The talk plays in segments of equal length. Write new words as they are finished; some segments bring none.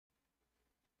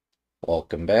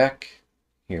Welcome back.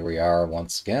 Here we are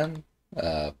once again,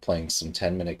 playing some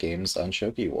 10-minute games on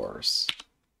Shogi Wars.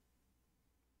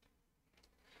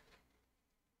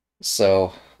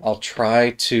 So, I'll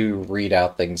try to read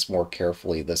out things more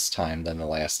carefully this time than the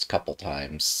last couple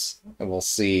times, and we'll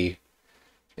see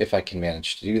if I can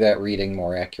manage to do that reading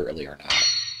more accurately or not.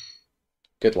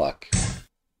 Good luck.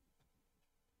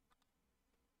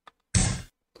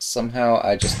 Somehow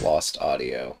I just lost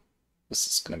audio. This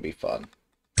is going to be fun.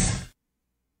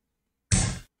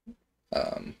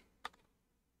 Um,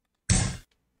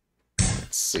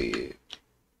 let's see.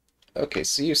 Okay,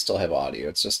 so you still have audio,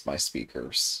 it's just my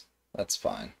speakers. That's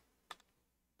fine.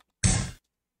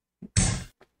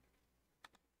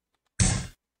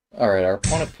 Alright, our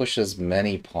opponent pushes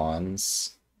many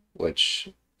pawns, which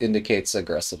indicates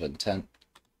aggressive intent.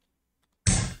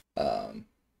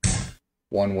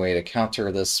 One way to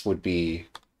counter this would be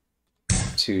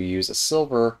to use a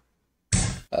silver,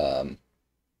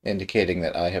 indicating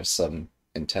that I have some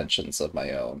intentions of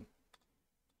my own.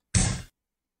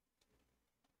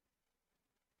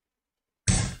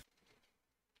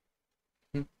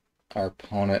 Our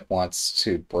opponent wants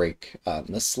to break on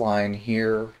this line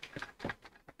here.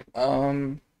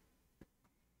 Do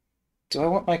I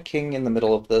want my king in the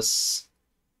middle of this?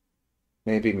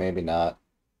 Maybe, maybe not.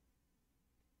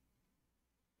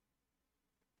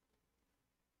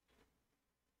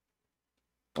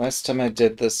 Last time I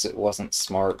did this, it wasn't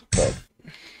smart, but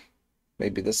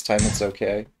maybe this time it's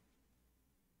okay.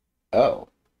 Oh,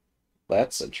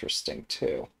 that's interesting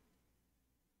too.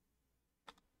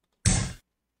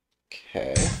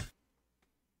 Okay.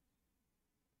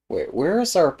 Wait, where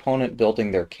is our opponent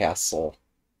building their castle?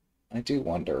 I do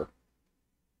wonder.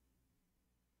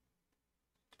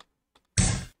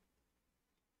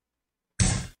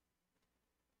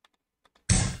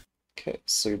 Okay,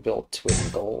 so we built Twin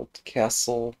Gold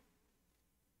Castle.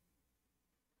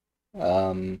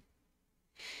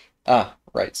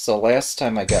 Right, so last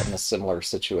time I got in a similar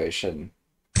situation,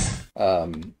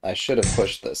 I should have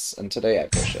pushed this, and today I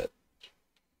push it.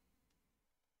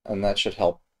 And that should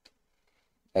help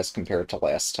as compared to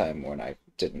last time when I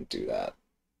didn't do that.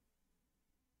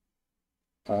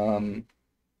 Um,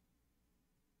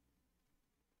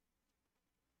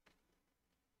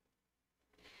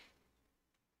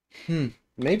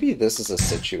 Maybe this is a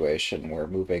situation where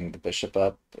moving the bishop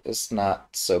up is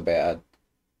not so bad.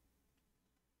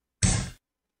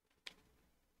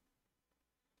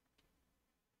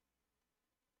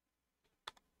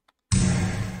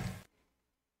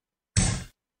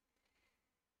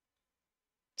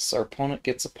 So our opponent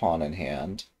gets a pawn in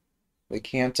hand. We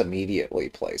can't immediately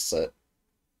place it.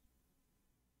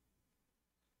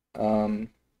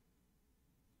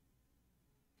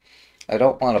 I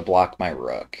don't want to block my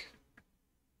rook.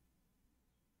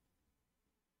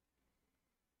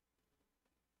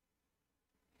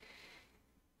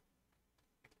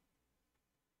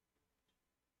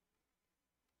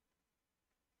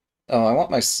 Oh, I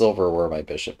want my silver where my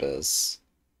bishop is.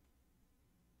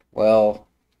 Well,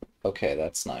 okay,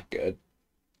 that's not good.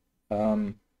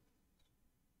 Um,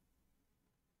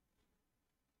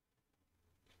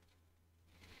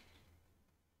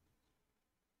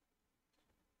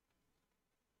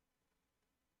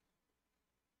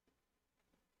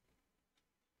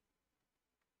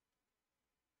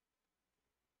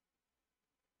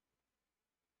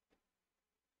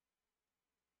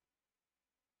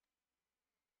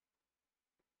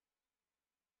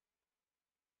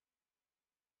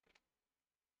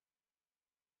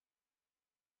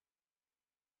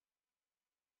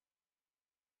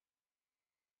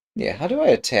 yeah, how do I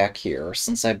attack here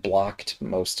since I blocked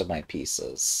most of my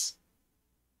pieces?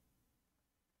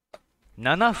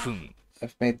 7分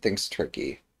I've made things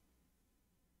tricky.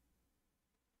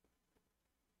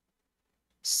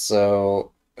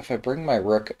 So, if I bring my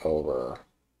rook over,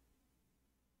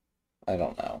 I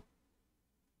don't know.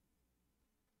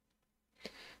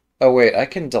 Oh wait, I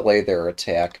can delay their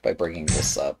attack by bringing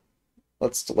this up.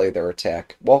 Let's delay their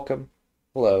attack. Welcome.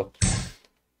 Hello.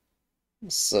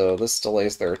 So this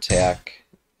delays their attack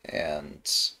and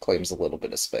claims a little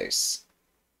bit of space.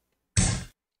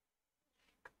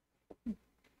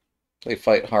 They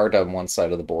fight hard on one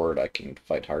side of the board, I can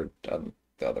fight hard on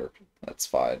the other. That's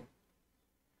fine.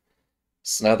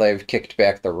 So now that I've kicked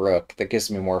back the rook, that gives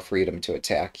me more freedom to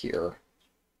attack here.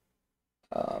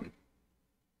 Um,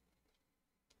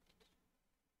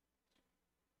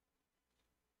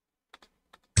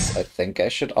 so I think I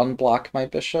should unblock my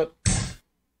bishop.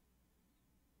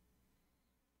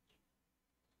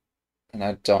 And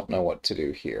I don't know what to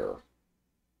do here.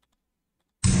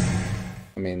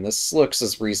 I mean, this looks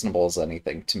as reasonable as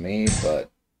anything to me, but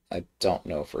I don't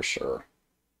know for sure.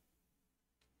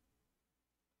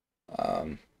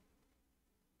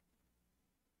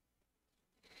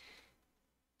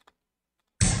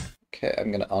 Okay,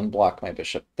 I'm going to unblock my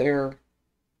bishop there.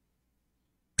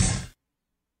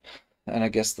 And I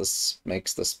guess this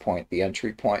makes this point the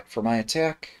entry point for my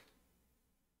attack.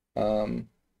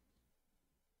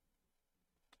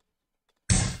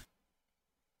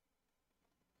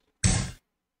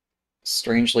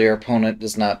 Strangely, our opponent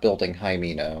is not building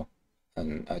Hymeno,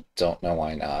 and I don't know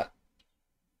why not.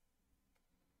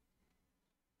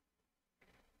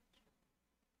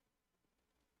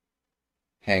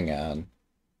 Hang on.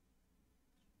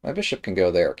 My bishop can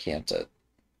go there, can't it?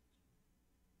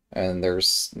 And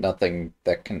there's nothing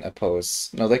that can oppose...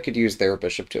 No, they could use their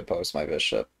bishop to oppose my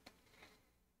bishop.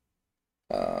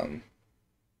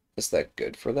 Is that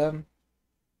good for them?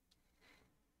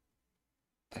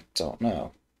 I don't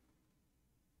know.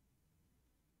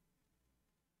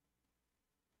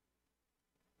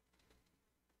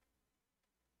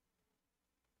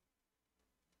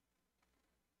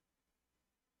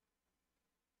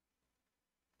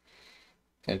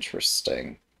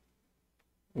 Interesting.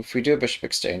 If we do a bishop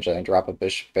exchange and I drop a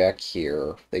bishop back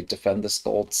here, they defend this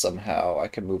gold somehow. I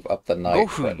can move up the knight,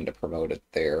 5 threaten 分 to promote it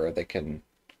there. They can...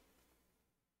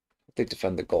 They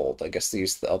defend the gold. I guess they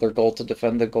use the other gold to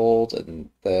defend the gold, and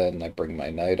then I bring my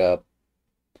knight up.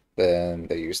 Then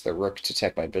they use their rook to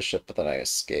attack my bishop, but then I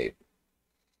escape.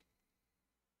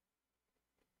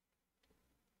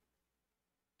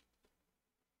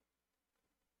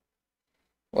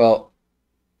 Well,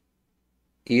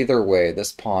 either way,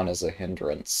 this pawn is a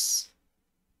hindrance.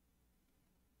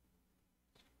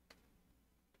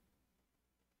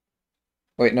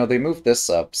 Wait, no, they moved this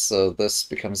up, so this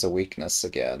becomes a weakness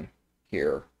again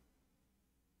here.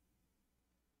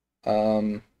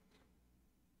 Um,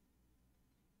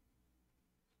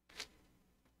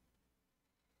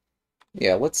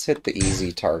 yeah, let's hit the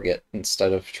easy target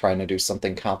instead of trying to do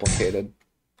something complicated.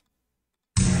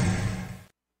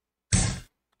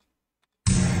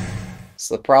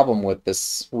 So the problem with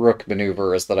this rook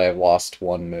maneuver is that I've lost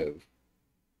one move.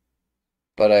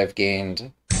 But I've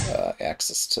gained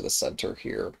access to the center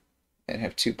here and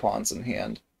have two pawns in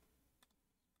hand.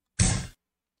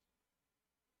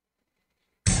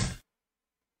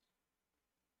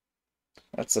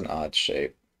 That's an odd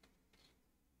shape.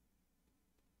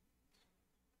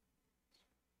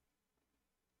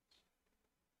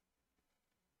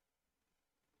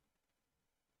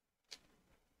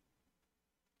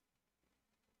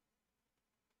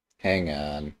 Hang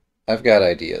on. I've got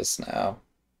ideas now.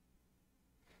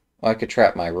 Well, I could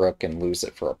trap my rook and lose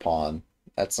it for a pawn.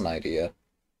 That's an idea.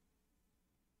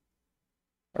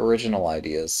 Original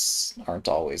ideas aren't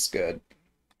always good.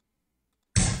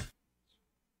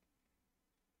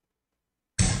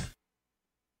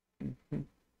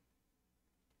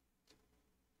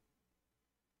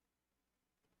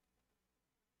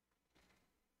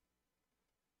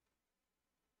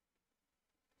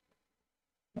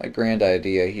 My grand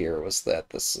idea here was that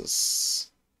this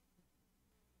is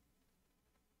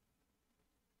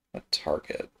a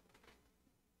target.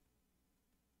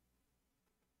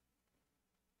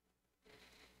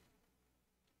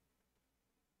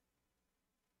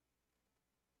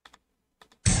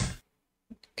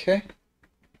 Okay.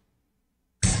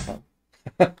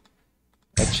 A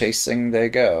chasing they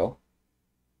go.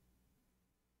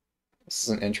 This is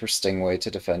an interesting way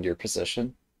to defend your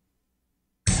position.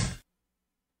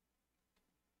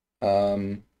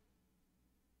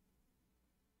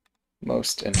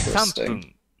 Most 3 interesting.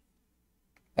 分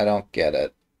I don't get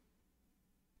it.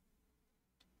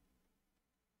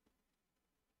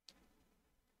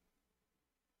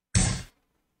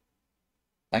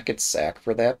 I could sack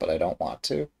for that, but I don't want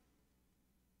to.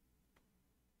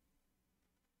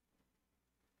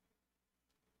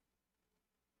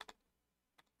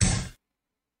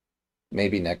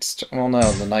 Maybe next... Well,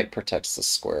 no, the knight protects the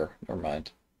square. Never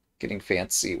mind. Getting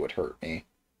fancy would hurt me.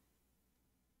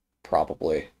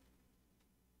 Probably.2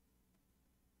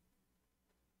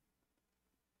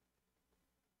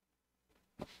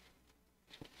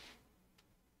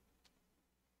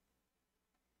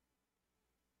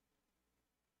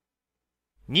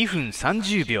分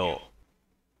30秒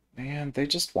Man, they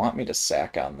just want me to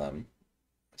sack on them.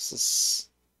 This is...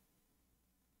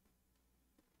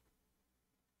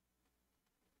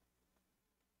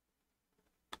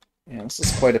 Yeah, this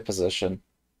is quite a position.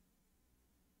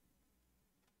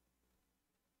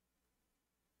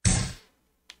 I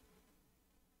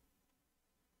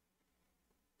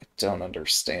don't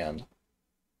understand.2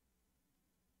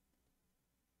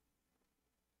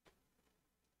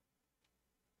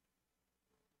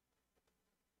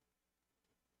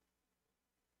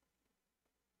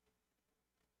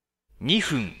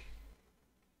分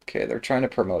Okay, they're trying to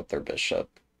promote their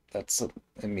bishop. That's an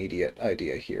immediate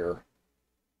idea here.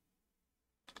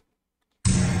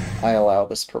 I allow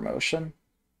this promotion.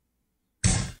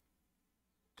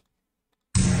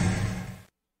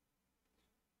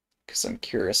 Because I'm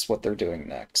curious what they're doing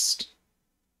next.1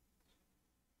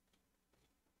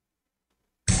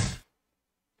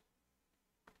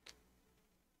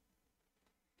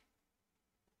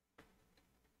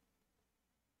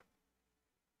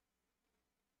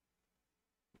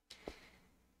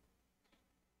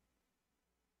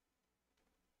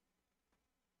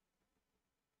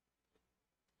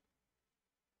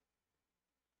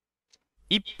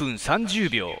分30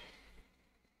秒。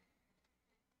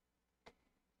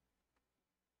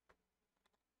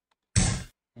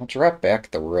I'll drop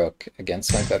back the rook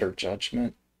against my better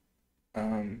judgment.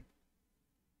 Um,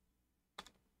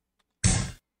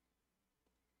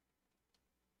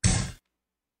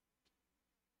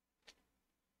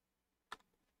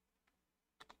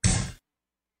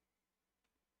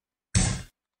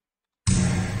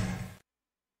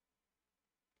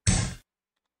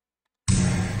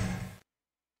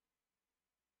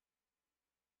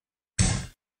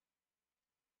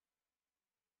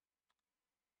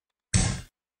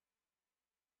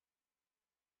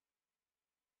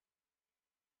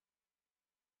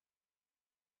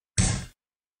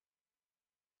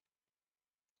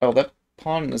 oh, that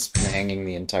pawn has been hanging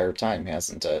the entire time,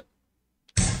 hasn't it?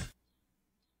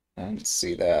 I didn't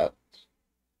see that.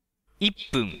 1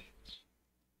分。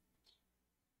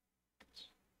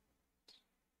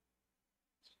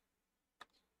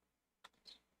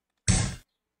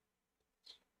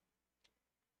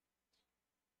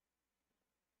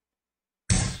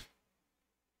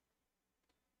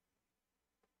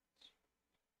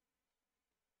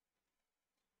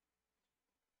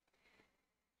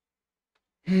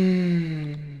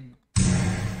Hmm.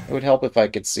 It would help if I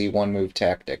could see one-move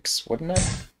tactics, wouldn't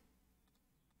it?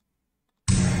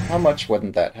 How much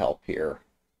wouldn't that help here?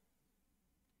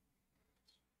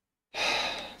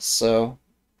 So,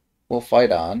 we'll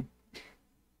fight on,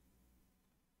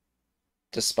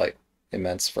 despite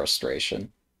immense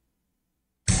frustration.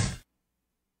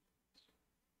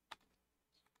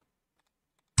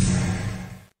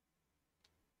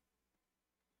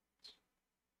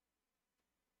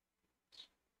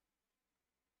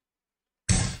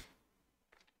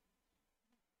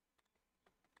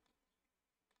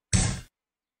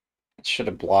 Should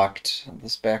have blocked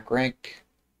this back rank.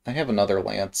 I have another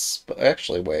lance, but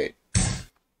actually, wait.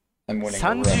 I'm winning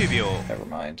the rook. 30秒。Never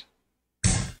mind.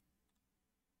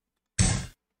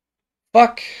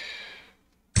 Fuck!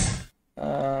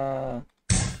 Uh,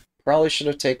 probably should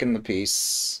have taken the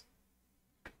piece.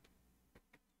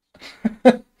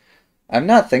 I'm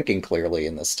not thinking clearly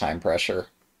in this time pressure,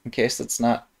 in case it's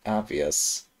not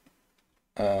obvious.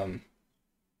 Um,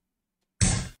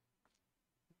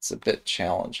 it's a bit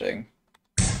challenging.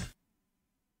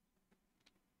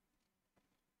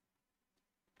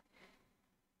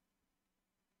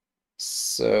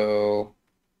 So,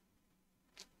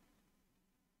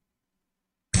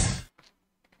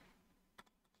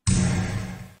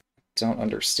 don't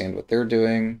understand what they're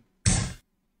doing.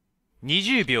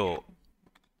 20秒。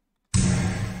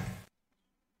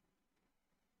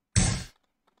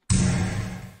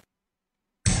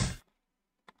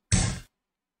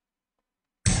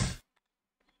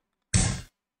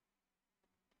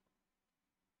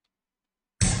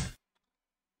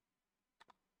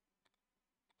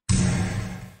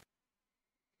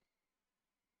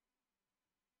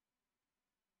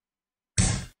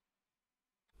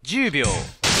10秒。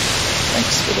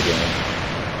Thanks for the game.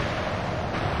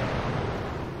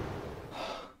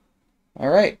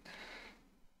 Alright.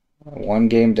 One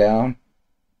game down,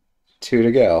 two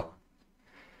to go.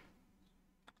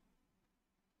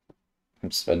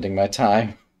 I'm spending my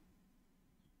time.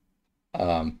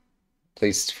 At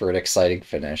least for an exciting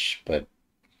finish, but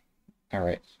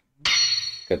alright.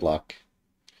 Good luck.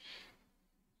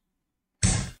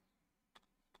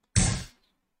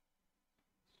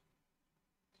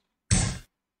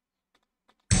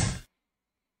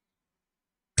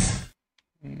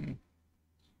 Mm.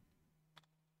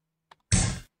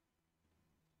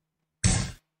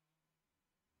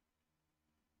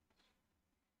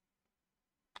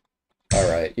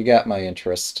 Alright, you got my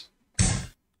interest.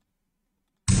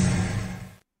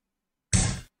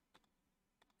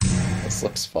 This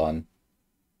looks fun.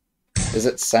 Is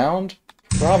it sound?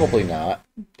 Probably not,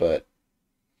 but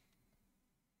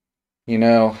you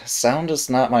know, sound is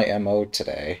not my MO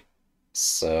today.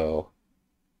 So,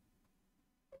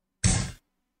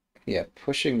 yeah,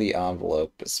 pushing the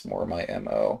envelope is more my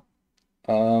MO.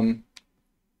 Um,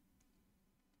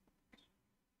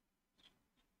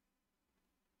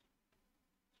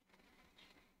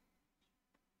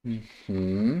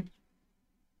 hmm.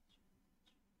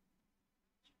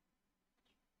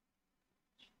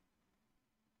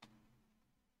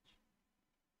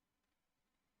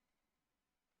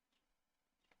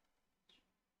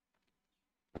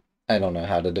 I don't know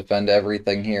how to defend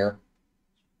everything here.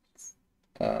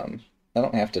 Um, I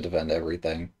don't have to defend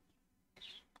everything.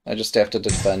 I just have to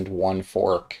defend one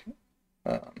fork,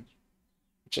 um,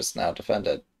 which is now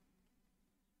defended.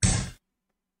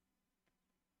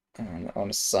 I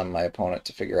want to sum my opponent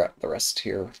to figure out the rest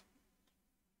here.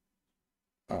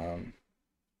 Um,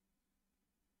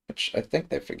 which I think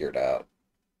they figured out.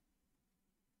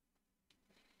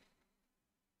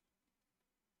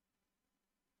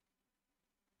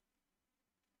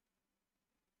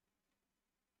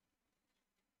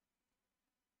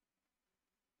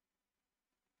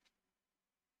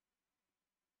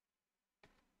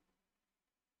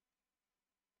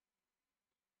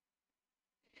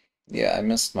 Yeah, I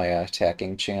missed my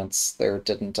attacking chance there,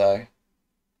 didn't I?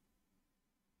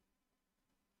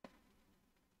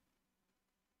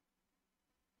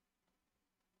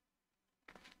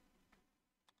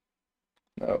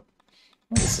 Oh,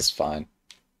 this is fine.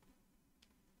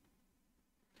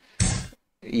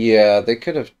 Yeah, they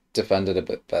could have defended a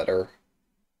bit better.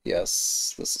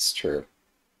 Yes, this is true.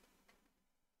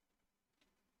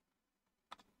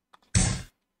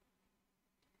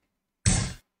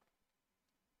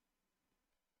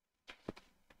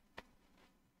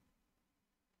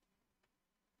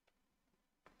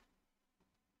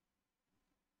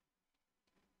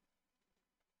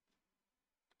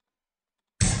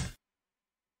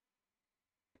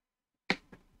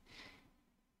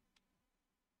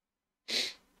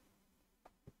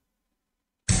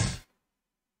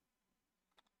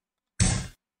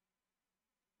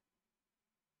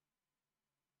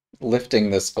 Lifting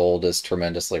this gold is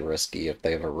tremendously risky if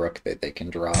they have a rook that they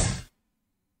can drop.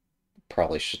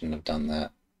 Probably shouldn't have done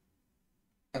that.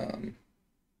 Um,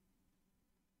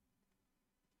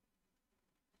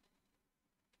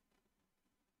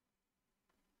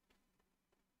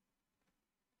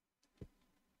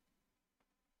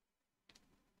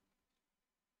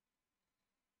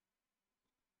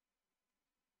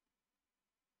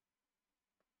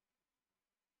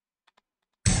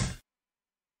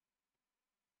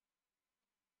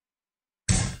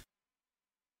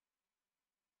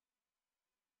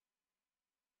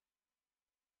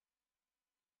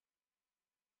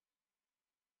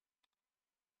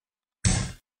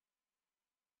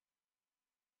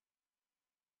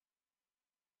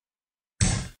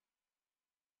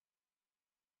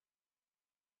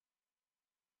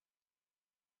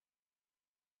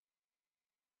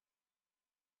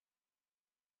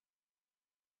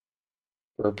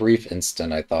 for a brief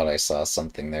instant, I thought I saw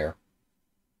something there.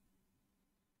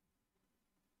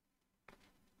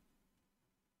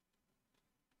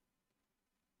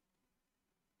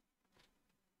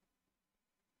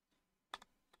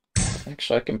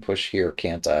 Actually, I can push here,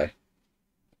 can't I?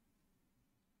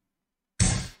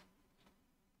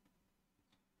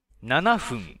 7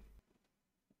分。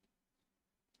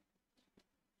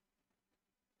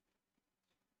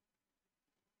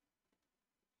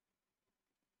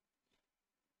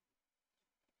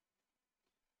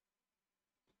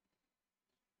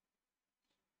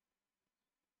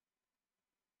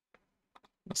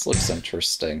This looks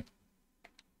interesting.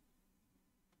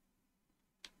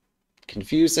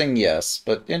 Confusing, yes,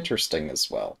 but interesting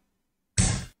as well.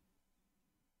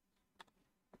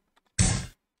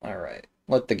 Alright,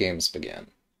 let the games begin.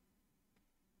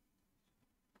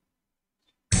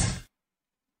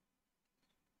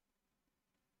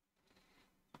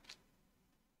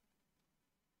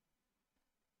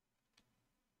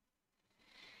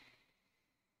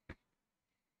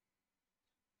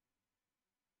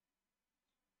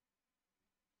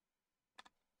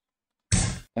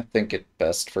 I think it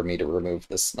best for me to remove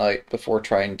this knight before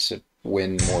trying to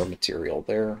win more material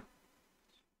there.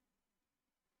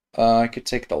 I could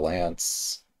take the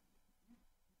lance.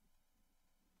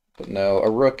 But no, a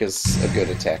rook is a good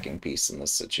attacking piece in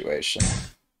this situation.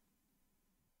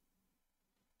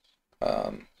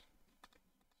 Um,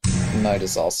 Knight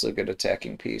is also a good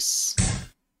attacking piece.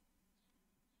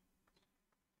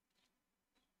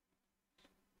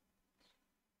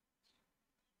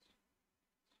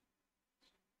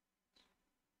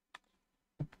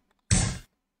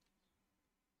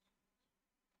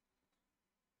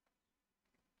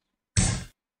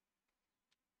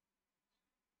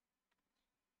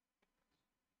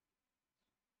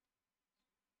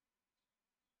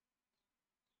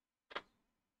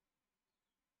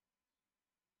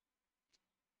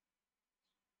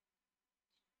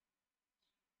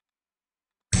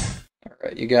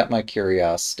 Alright, you got my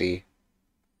curiosity.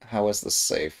 How is this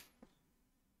safe?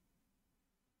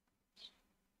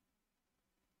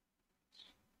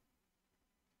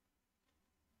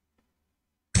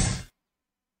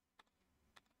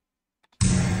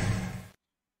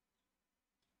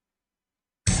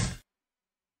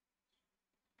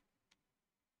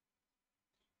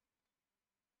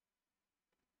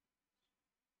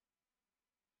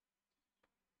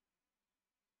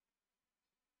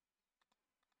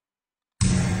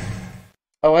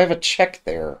 Oh, I have a check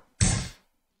there.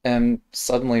 And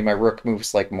suddenly my rook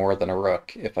moves like more than a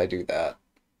rook if I do that.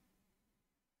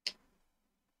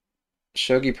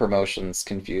 Shogi promotions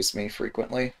confuse me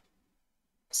frequently.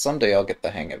 Someday I'll get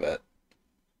the hang of it.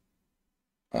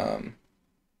 Um,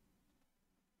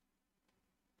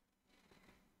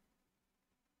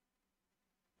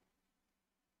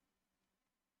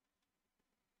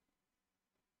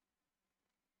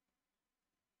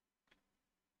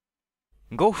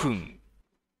 5分。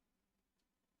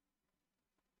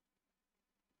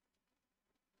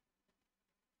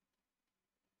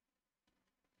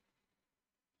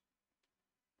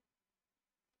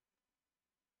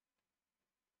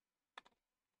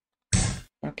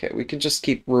okay, we can just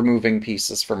keep removing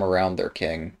pieces from around their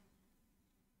king.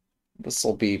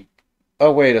 This'll be...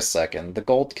 Oh, wait a second. The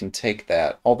gold can take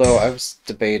that. Although I was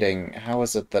debating, how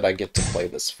is it that I get to play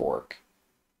this fork?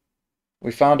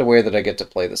 We found a way that I get to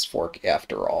play this fork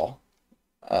after all.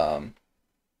 Um,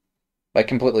 I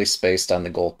completely spaced on the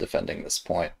gold defending this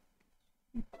point.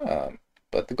 Um,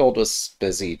 but the gold was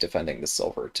busy defending the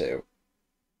silver, too.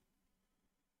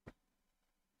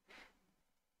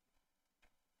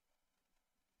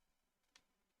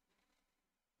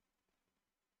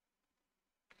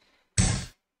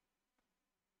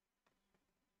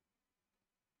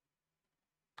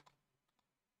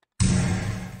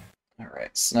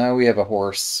 Alright, so now we have a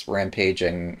horse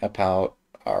rampaging about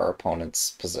our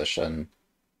opponent's position.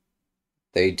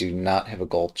 They do not have a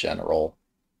gold general.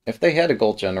 If they had a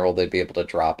gold general, they'd be able to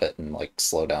drop it and, like,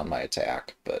 slow down my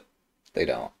attack, but they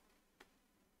don't.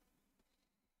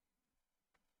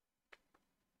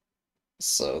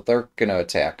 So they're gonna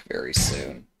attack very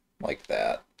soon, like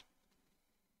that.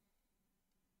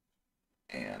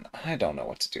 And I don't know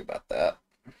what to do about that.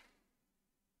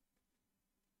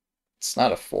 It's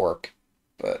not a fork,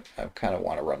 but I kind of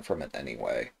want to run from it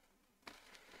anyway.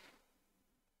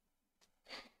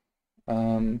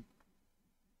 Um,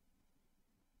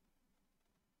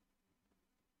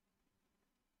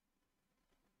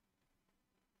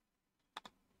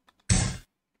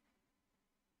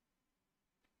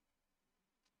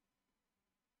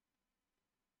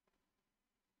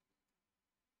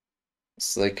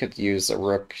 so they could use a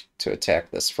rook to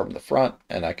attack this from the front,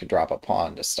 and I could drop a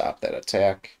pawn to stop that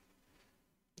attack.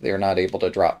 They are not able to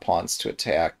drop pawns to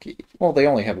attack. Well, they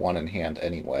only have one in hand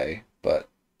anyway, but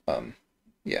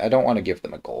yeah, I don't want to give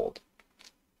them a gold.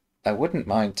 I wouldn't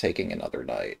mind taking another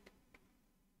knight.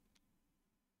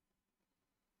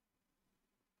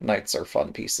 Knights are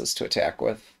fun pieces to attack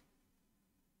with.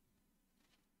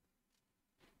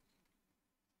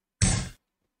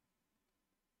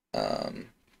 Um,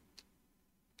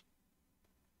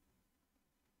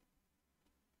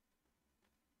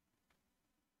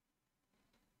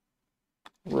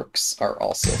 Rooks are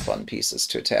also fun pieces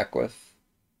to attack with.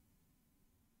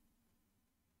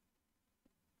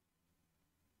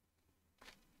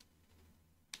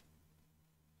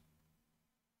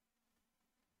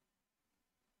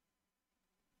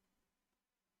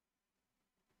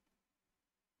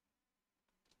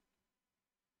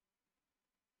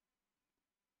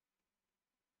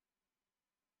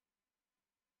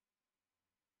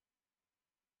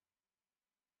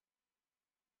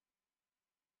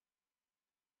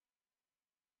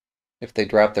 If they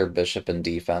drop their bishop in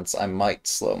defense, I might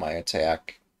slow my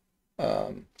attack.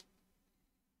 Um,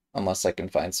 unless I can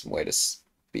find some way to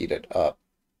speed it up.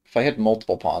 If I had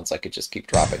multiple pawns, I could just keep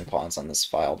dropping pawns on this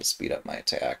file to speed up my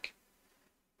attack.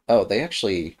 Oh, they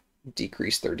actually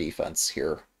decreased their defense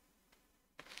here.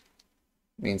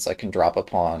 Means I can drop a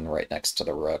pawn right next to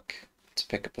the rook to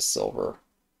pick up a silver.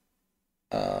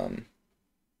 Um,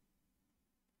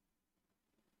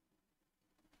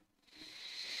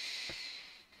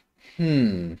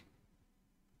 hmm.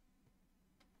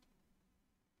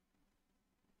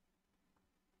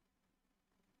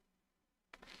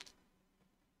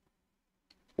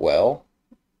 Well,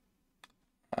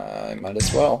 I might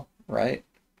as well, right?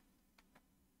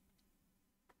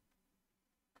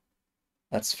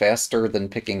 That's faster than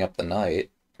picking up the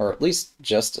knight, or at least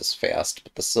just as fast,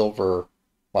 but the silver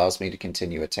allows me to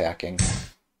continue attacking.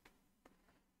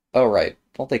 Oh, right.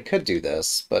 Well, they could do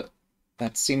this, but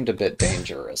that seemed a bit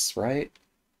dangerous, right?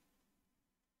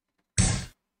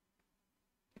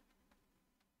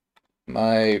 Am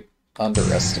I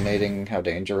underestimating how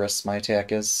dangerous my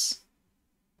attack is?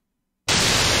 Or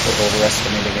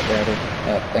overestimating it, rather?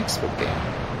 Thanks for the game.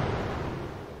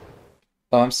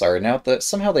 Oh, I'm sorry. Now that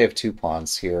somehow they have two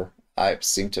pawns here. I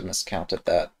seem to have miscounted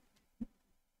that.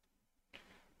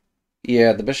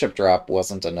 Yeah, the bishop drop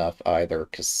wasn't enough either,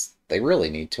 because they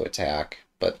really need to attack,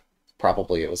 but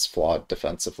probably it was flawed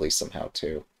defensively somehow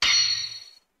too.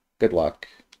 Good luck.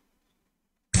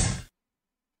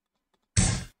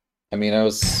 I mean, I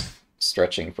was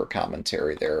stretching for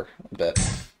commentary there a bit.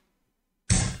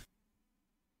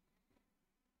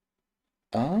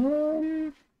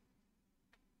 Um,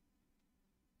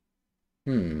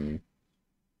 hmm.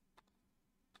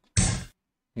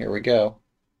 Here we go.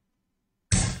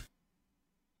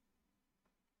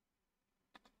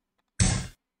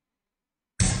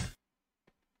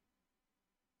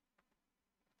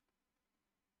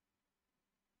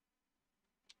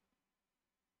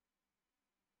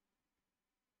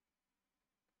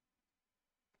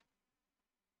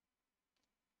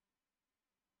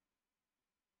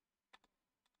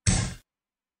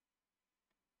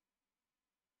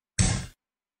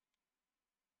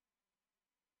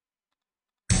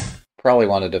 Probably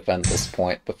want to defend this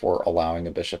point before allowing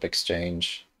a bishop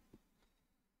exchange.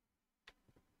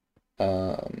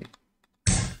 Um,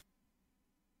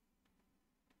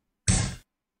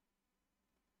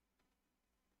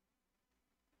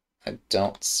 I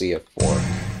don't see a fork.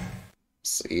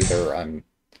 So either I'm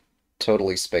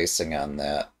totally spacing on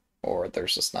that, or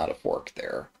there's just not a fork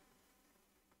there.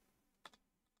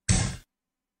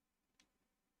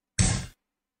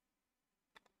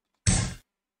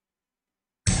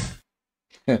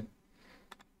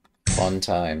 Fun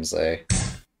times, eh?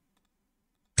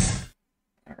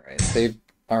 Alright, they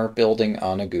are building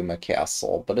Onaguma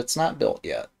Castle, but it's not built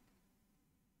yet.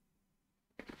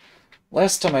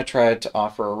 Last time I tried to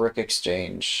offer a rook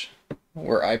exchange,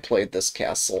 where I played this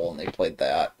castle and they played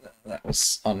that, that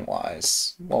was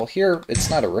unwise. Well, here, it's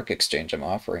not a rook exchange I'm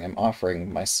offering. I'm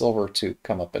offering my silver to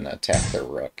come up and attack their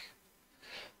rook.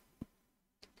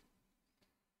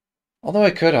 Although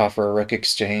I could offer a rook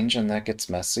exchange, and that gets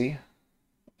messy.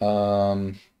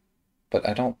 Um, but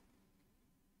I don't...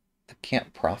 It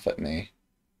can't profit me.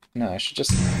 No, I should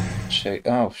just...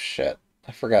 Oh, shit.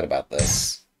 I forgot about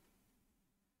this.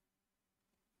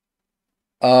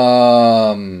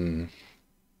 Um...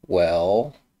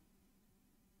 Well...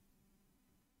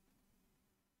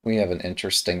 We have an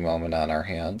interesting moment on our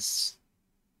hands.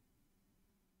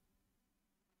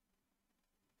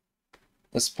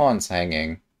 This pawn's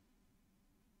hanging.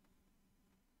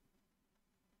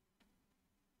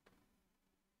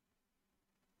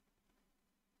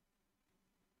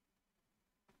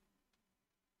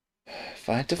 If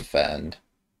I defend,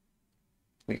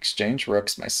 we exchange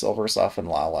rooks, my silver's off in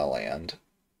La La Land.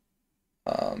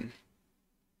 Um,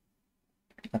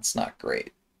 that's not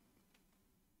great.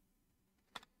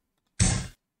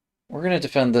 We're going to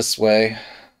defend this way.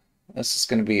 This is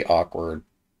going to be awkward.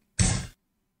 This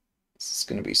is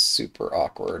going to be super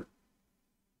awkward.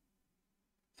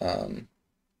 Um,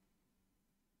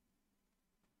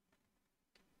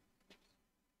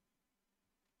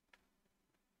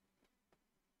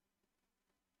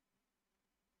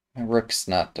 my rook's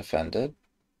not defended.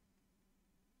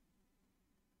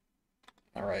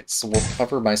 Alright, so we'll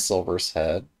cover my silver's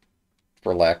head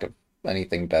for lack of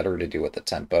anything better to do with the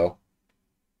tempo.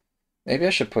 Maybe I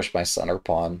should push my center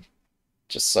pawn,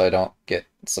 just so I don't get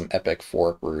some epic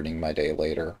fork ruining my day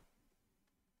later.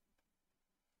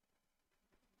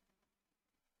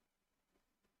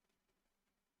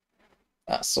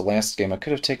 So last game I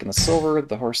could have taken the silver,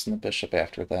 the horse, and the bishop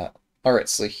after that. Alright,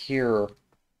 so here,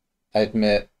 I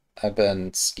admit I've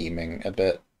been scheming a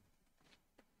bit.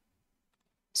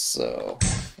 So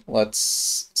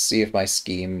let's see if my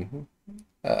scheme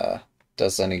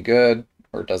does any good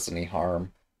or does any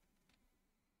harm.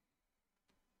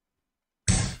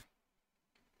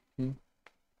 Hmm.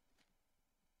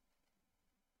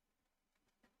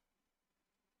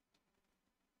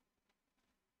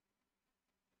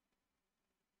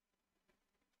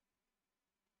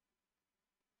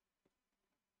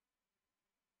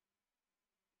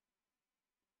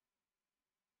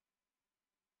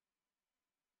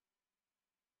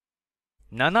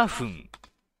 7分。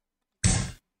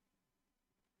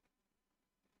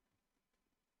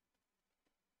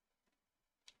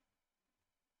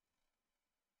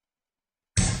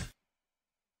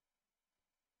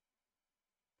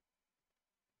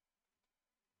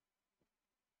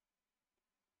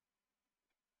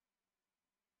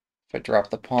If I drop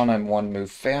the pawn, I'm one move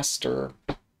faster.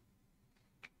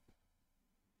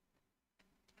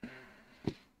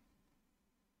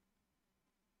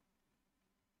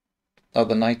 Oh,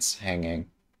 the knight's hanging.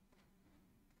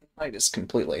 The knight is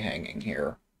completely hanging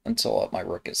here until my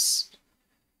rook is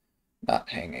not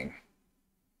hanging.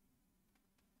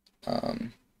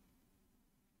 Um,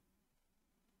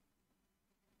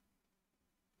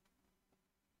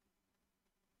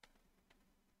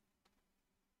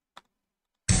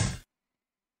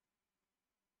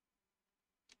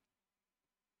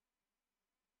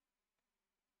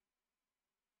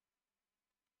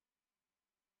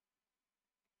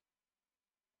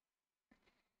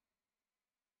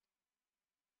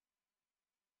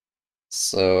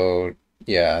 So,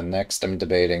 yeah, next I'm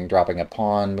debating dropping a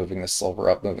pawn, moving the silver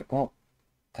up, moving... Well,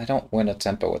 I don't win a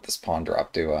tempo with this pawn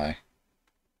drop, do I?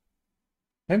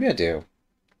 Maybe I do.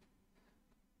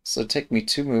 So take me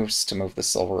 2 moves to move the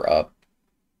silver up.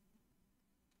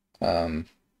 Um,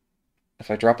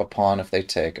 if I drop a pawn, if they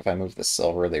take, if I move the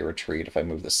silver, they retreat. If I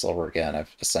move the silver again,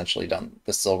 I've essentially done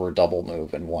the silver double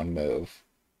move in 1 move.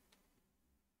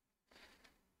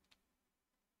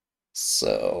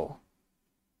 So,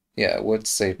 yeah, it would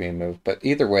save me a move, but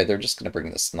either way, they're just going to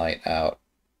bring this knight out,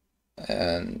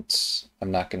 and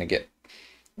I'm not going to get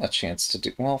a chance to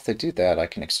do... Well, if they do that, I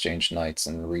can exchange knights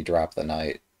and redrop the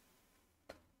knight.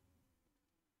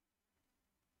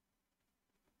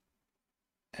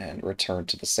 And return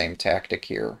to the same tactic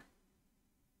here.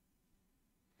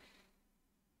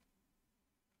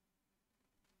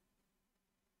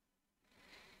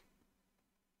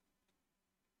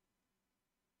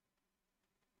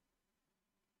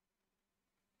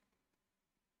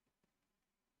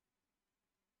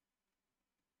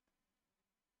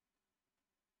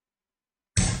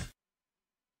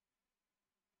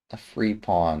 A free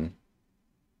pawn.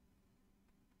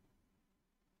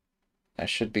 I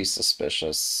should be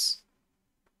suspicious.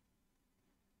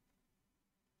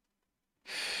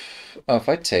 Oh, if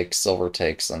I take, silver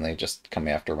takes, and they just come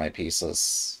after my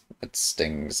pieces, it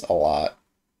stings a lot.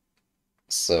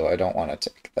 So I don't want to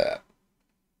take that.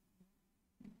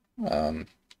 Um,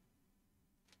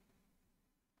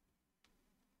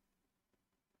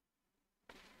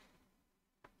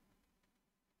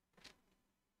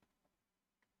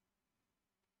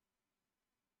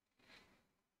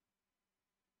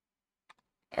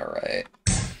 all right.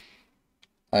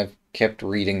 I've kept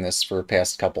reading this for the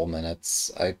past couple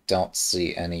minutes. I don't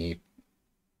see any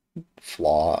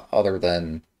flaw other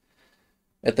than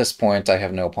at this point I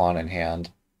have no pawn in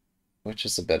hand, which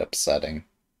is a bit upsetting.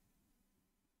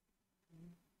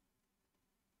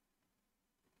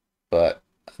 But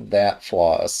that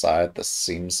flaw aside, this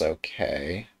seems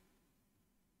okay.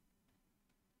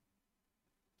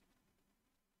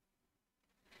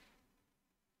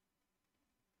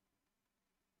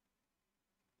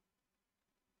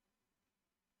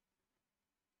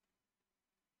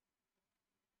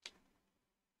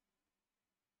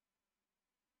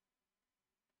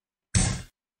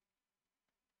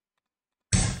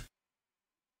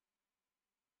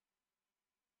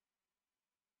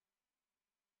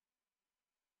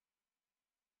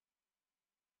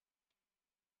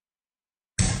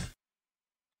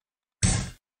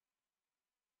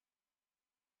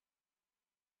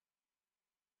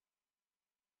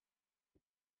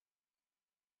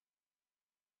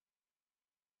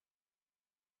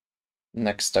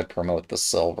 Next I promote the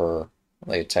silver.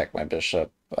 They attack my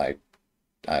bishop. I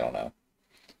don't know.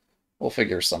 We'll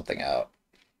figure something out.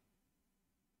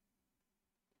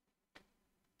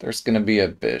 There's going to be a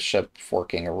bishop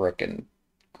forking a rook and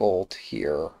gold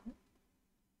here.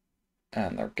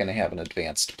 And they're going to have an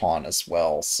advanced pawn as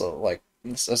well, so, like,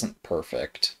 this isn't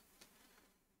perfect.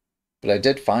 But I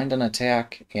did find an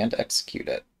attack and execute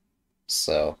it,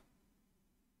 so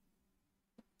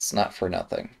it's not for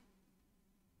nothing.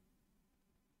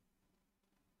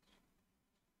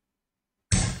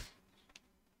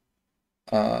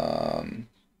 Um,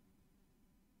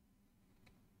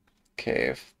 okay,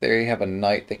 if they have a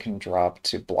knight they can drop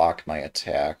to block my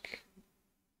attack.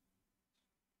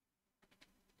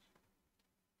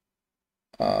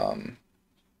 Um,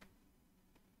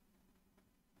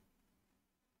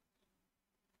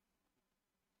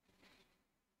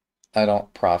 I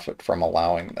don't profit from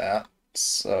allowing that,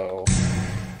 so...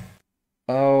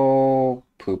 Oh,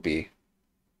 poopy.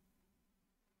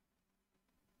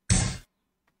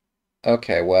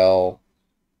 Okay, well,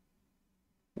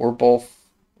 we're both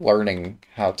learning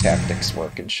how tactics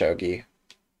work in Shogi.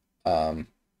 Um,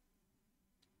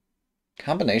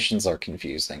 Combinations are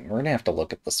confusing. We're gonna have to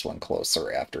look at this one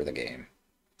closer after the game.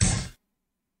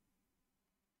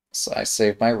 So I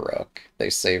save my rook. They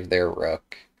save their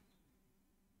rook.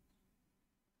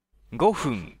 5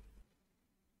分、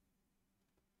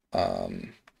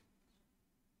Um,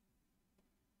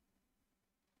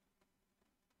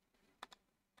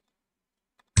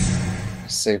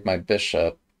 save my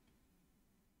bishop.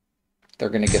 They're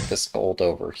gonna get this gold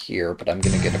over here, but I'm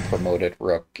gonna get a promoted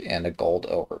rook and a gold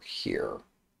over here.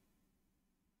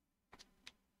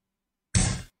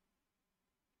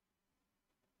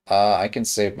 I can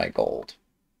save my gold.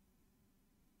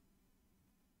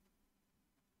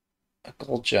 A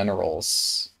gold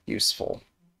general's useful.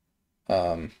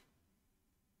 Um,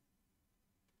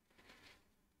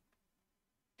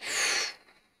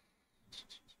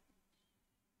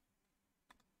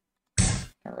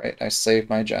 all right, I save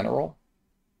my general.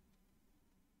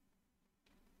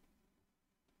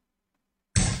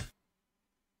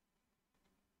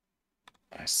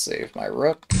 I save my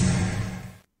rook.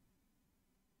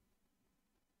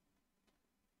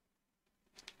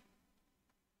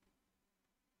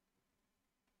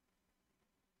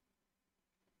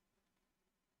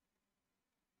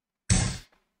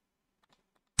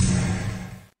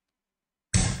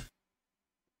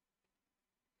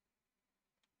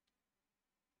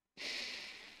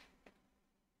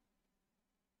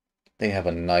 They have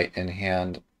a knight in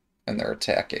hand, and they're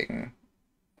attacking.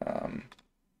 Um,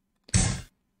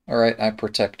 Alright, I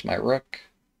protect my rook.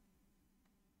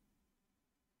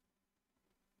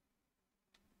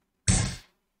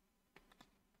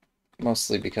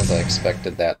 Mostly because I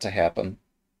expected that to happen.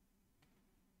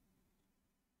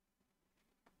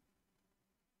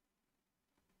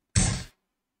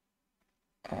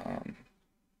 Um,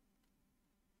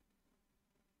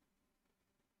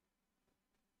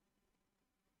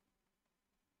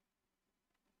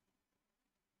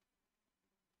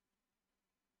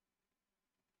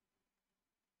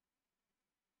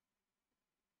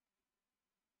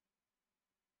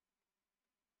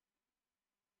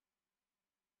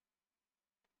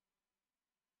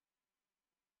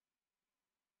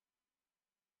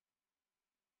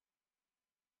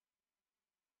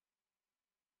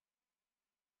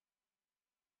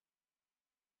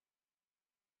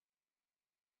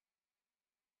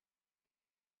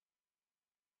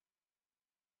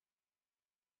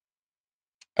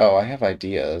 oh, I have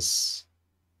ideas.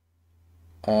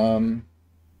 Um,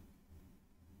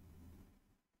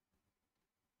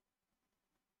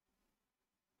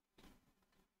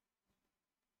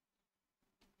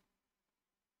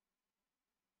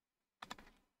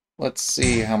 let's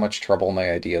see how much trouble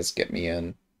my ideas get me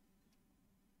in.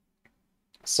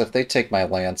 So if they take my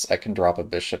lance, I can drop a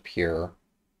bishop here.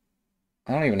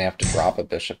 I don't even have to drop a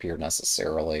bishop here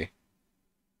necessarily.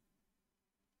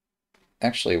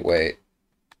 Actually, wait.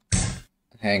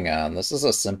 Hang on, this is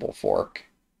a simple fork.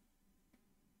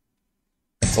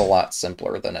 It's a lot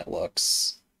simpler than it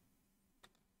looks.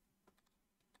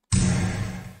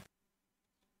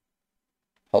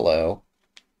 Hello.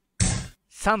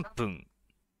 3分、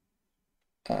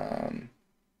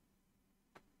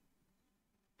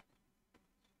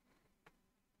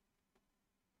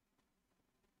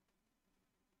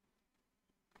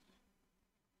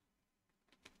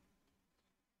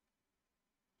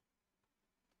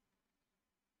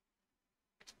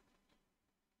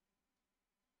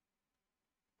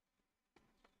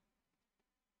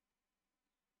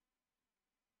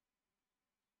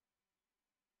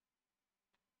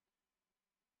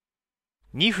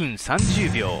Um,2分30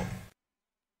秒。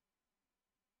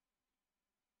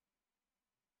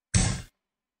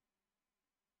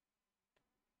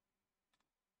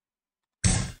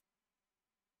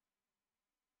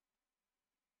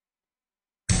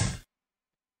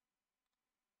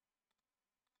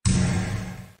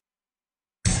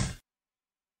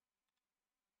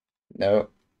no.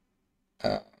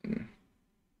 Um,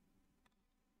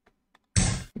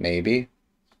 maybe.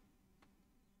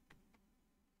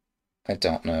 I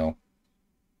don't know.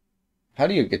 How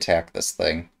do you attack this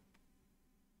thing?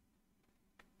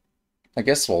 I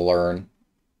guess we'll learn.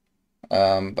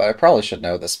 But I probably should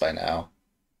know this by now.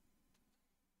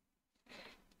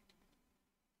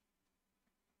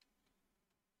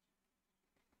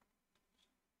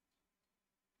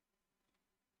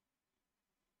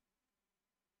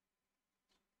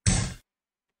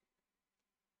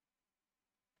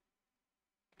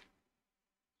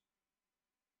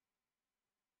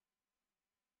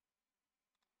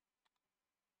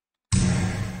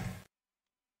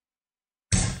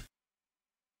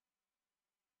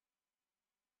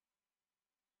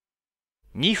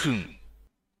 2分、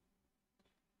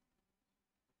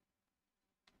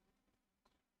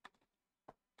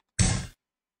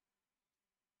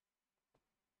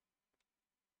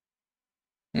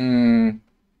Hmm.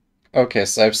 Okay,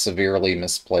 so I've severely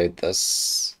misplayed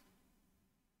this.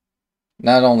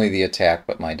 Not only the attack,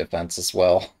 but my defense as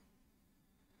well.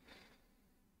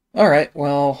 Alright,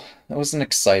 well, that was an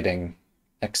exciting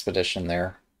expedition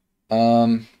there.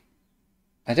 Um,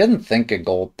 I didn't think a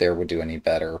gold there would do any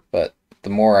better, but the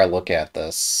more I look at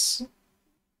this,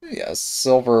 yeah,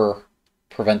 silver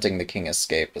preventing the king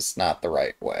escape is not the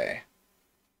right way.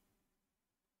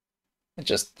 It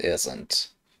just isn't.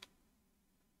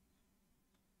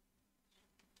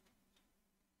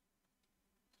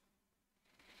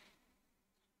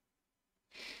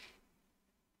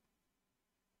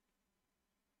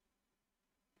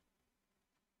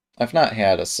 I've not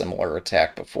had a similar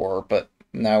attack before, but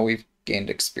now we've gained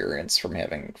experience from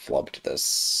having flubbed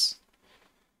this.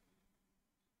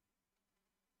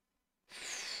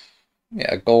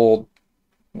 Yeah, gold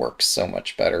works so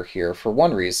much better here. For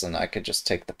one reason, I could just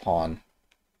take the pawn,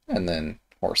 and then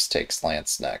horse takes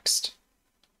lance next.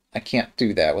 I can't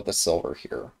do that with a silver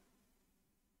here.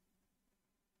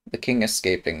 The king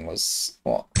escaping was,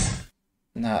 well,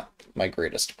 not my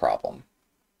greatest problem.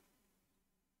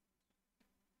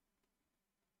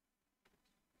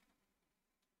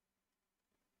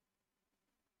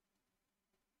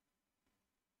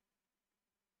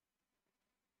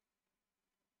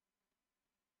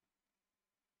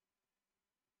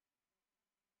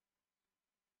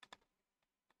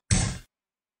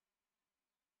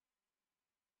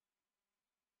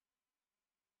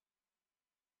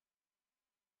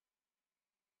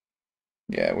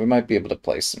 Yeah, we might be able to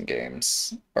play some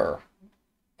games. Or,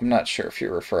 I'm not sure if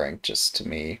you're referring just to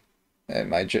me and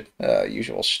my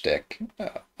usual shtick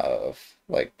of,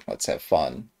 like, let's have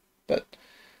fun. But,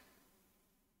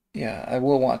 yeah, I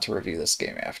will want to review this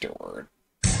game afterward.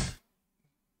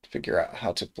 Figure out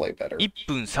how to play better.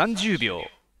 1分30秒。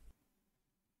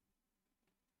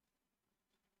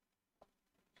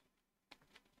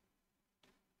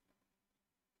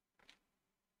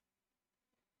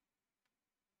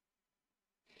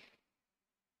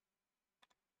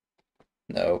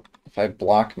No, if I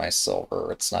block my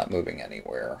silver, it's not moving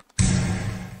anywhere.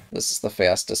 This is the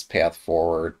fastest path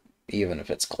forward, even if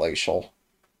it's glacial.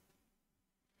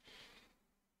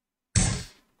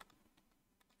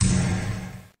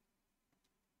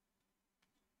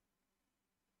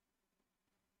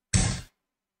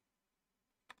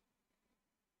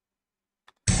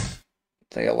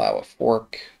 They allow a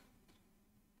fork.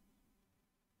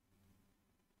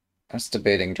 I was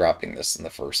debating dropping this in the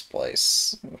first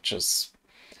place, which is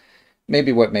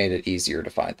maybe what made it easier to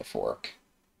find the fork.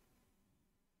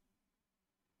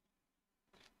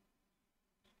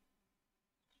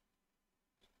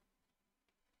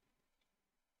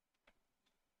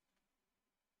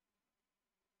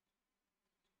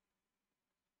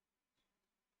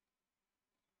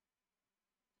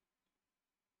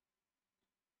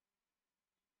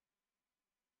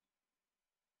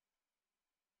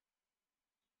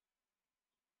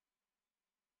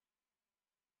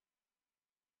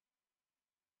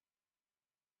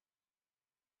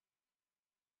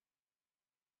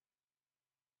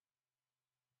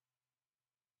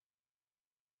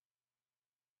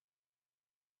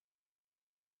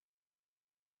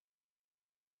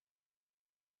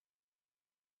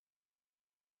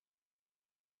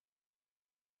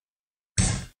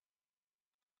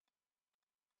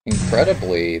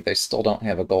 Incredibly, they still don't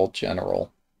have a gold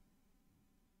general.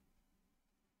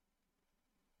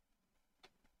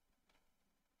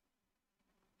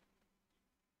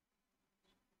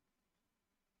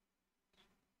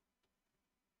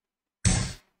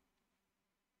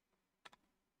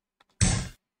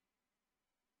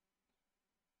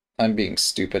 I'm being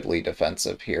stupidly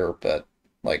defensive here, but,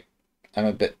 like, I'm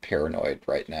a bit paranoid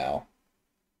right now.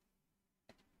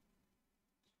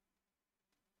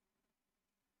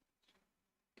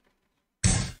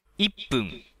 1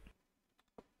分。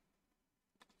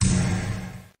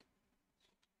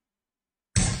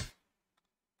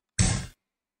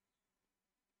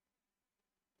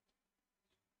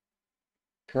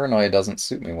Paranoia doesn't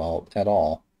suit me well at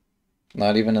all.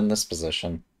 Not even in this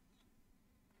position.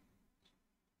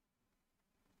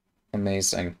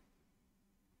 Amazing.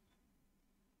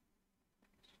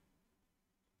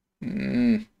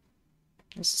 Mm,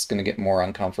 this is going to get more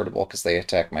uncomfortable because they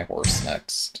attack my horse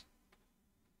next.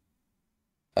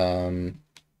 Um,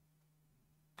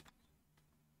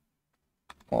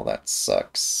 well, that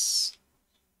sucks.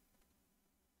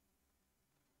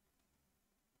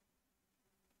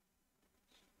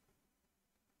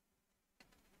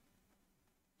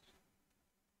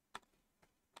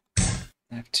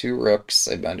 I have two rooks,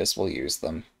 I might as well use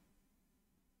them.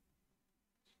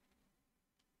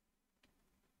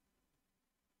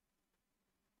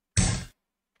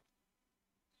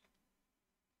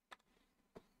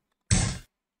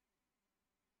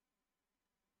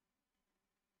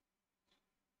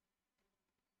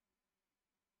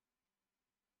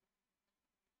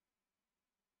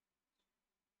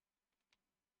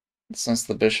 Since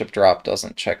the bishop drop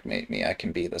doesn't checkmate me, I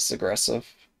can be this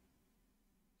aggressive.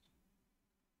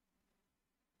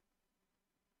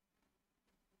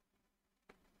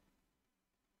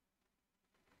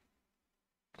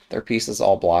 Their pieces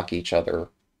all block each other.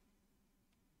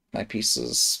 My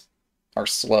pieces are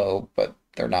slow, but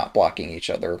they're not blocking each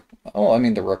other. Oh, I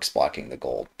mean, the rook's blocking the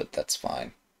gold, but that's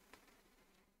fine.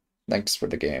 Thanks for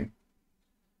the game.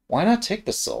 Why not take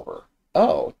the silver?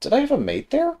 Oh, did I have a mate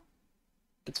there?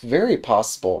 It's very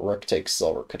possible rook takes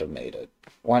silver could have made it.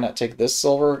 Why not take this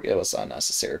silver? It was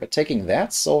unnecessary, but taking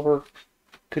that silver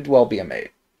could well be a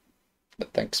mate.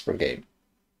 but thanks for the game.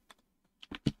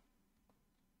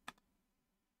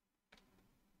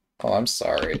 Oh, I'm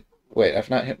sorry. Wait,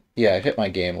 I've not hit. Yeah, I've hit my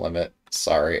game limit.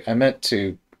 Sorry. I meant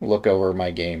to look over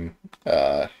my game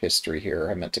history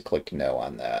here. I meant to click no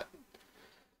on that.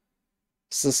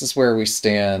 So this is where we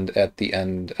stand at the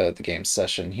end of the game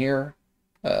session here.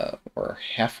 We're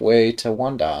halfway to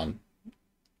one dan.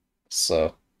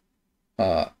 So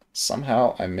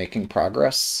somehow I'm making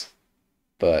progress,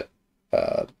 but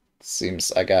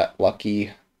seems I got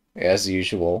lucky as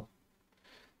usual.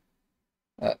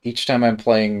 Each time I'm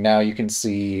playing now, you can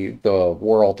see the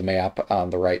world map on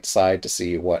the right side to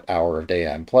see what hour of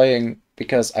day I'm playing,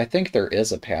 because I think there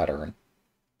is a pattern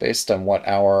based on what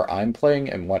hour I'm playing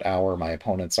and what hour my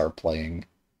opponents are playing.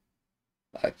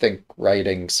 I think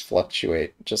writings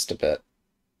fluctuate just a bit.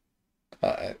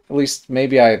 At least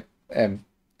maybe I am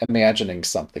imagining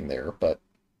something there, but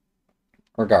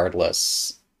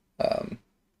regardless, um,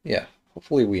 yeah,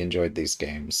 hopefully we enjoyed these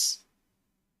games.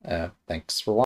 Thanks for watching.